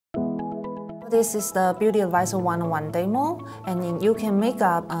This is the Beauty Advisor one-on-one demo, and in YouCam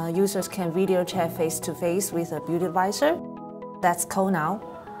Makeup, users can video chat face-to-face with a beauty advisor. Let's call now.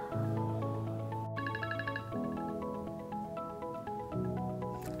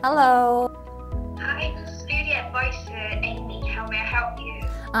 Hello. Hi, this is Beauty Advisor Amy. How may I help you?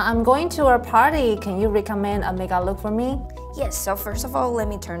 I'm going to a party. Can you recommend a makeup look for me? Yes, so first of all, let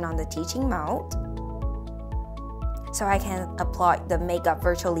me turn on the teaching mode so I can apply the makeup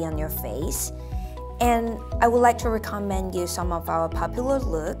virtually on your face. And I would like to recommend you some of our popular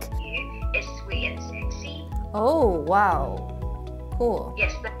look. It's sweet and sexy. Oh, wow. Cool.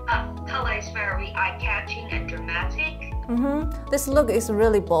 Yes, the color is very eye-catching and dramatic. This look is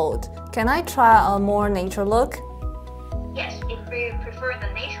really bold. Can I try a more nature look? Yes, if you prefer the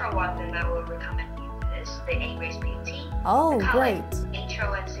natural one, then I will recommend you this, the A-Race Beauty. Oh, the color great. is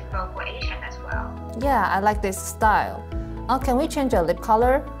natural and suitable for Asian as well. Yeah, I like this style. Can we change your lip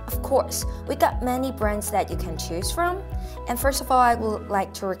color? Of course, we got many brands that you can choose from. And first of all, I would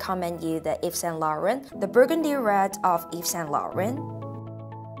like to recommend you the Yves Saint Laurent, the burgundy red of Yves Saint Laurent.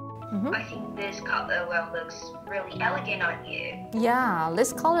 I think this color looks really elegant on you. Yeah,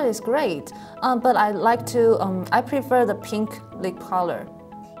 this color is great. But I prefer the pink lip color.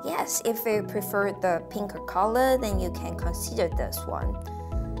 Yes, if you prefer the pinker color, then you can consider this one.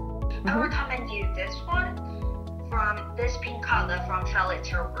 I recommend you this one. From this pink color from Charlotte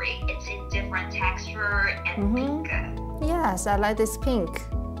Tilbury. It's in different texture and pinker. Yes, I like this pink.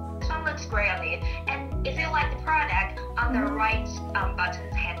 This one looks great on you. And if you like the product, on the right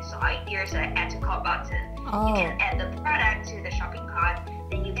button hand side, there's an add to cart button. You can add the product to the shopping cart,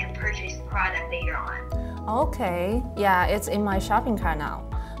 then you can purchase the product later on. Okay, yeah, it's in my shopping cart now.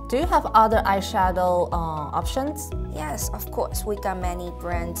 Do you have other eyeshadow options? Yes, of course. We got many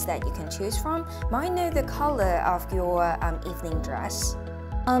brands that you can choose from. Might I know the color of your evening dress?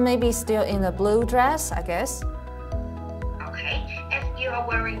 Maybe still in the blue dress, I guess. Okay, if you are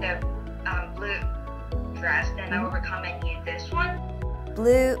wearing the blue dress, then I will recommend you this one.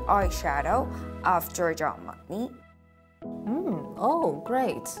 Blue eyeshadow of Giorgio Armani. Oh,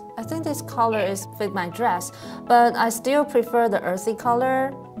 great. I think this color is fit my dress, but I still prefer the earthy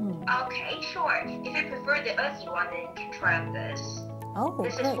color. Okay, sure. If you prefer the earthy one, then you can try on this. Oh,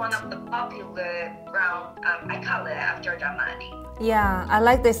 this great. is one of the popular brown eye color of Giorgio Armani. Yeah, I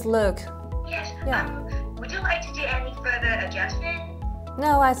like this look. Yes. Yeah. Would you like to do any further adjustment?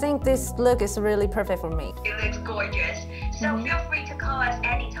 No, I think this look is really perfect for me. It looks gorgeous. So feel free to call us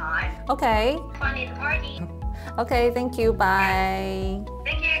anytime. Okay. Fun at the party. Okay, thank you. Bye.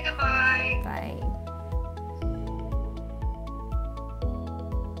 Thank you. Goodbye. Bye.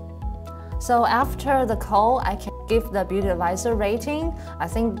 So after the call, I can give the beauty advisor rating. I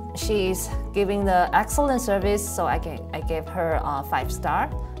think she is giving the excellent service, so I gave her a 5-star.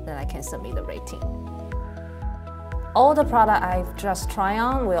 Then I can submit the rating. All the product I've just tried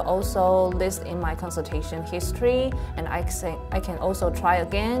on will also list in my consultation history, and I can also try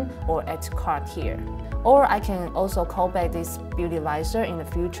again or add to cart here. Or I can also call back this beauty advisor in the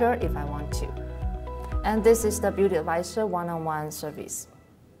future if I want to. And this is the beauty advisor one-on-one service.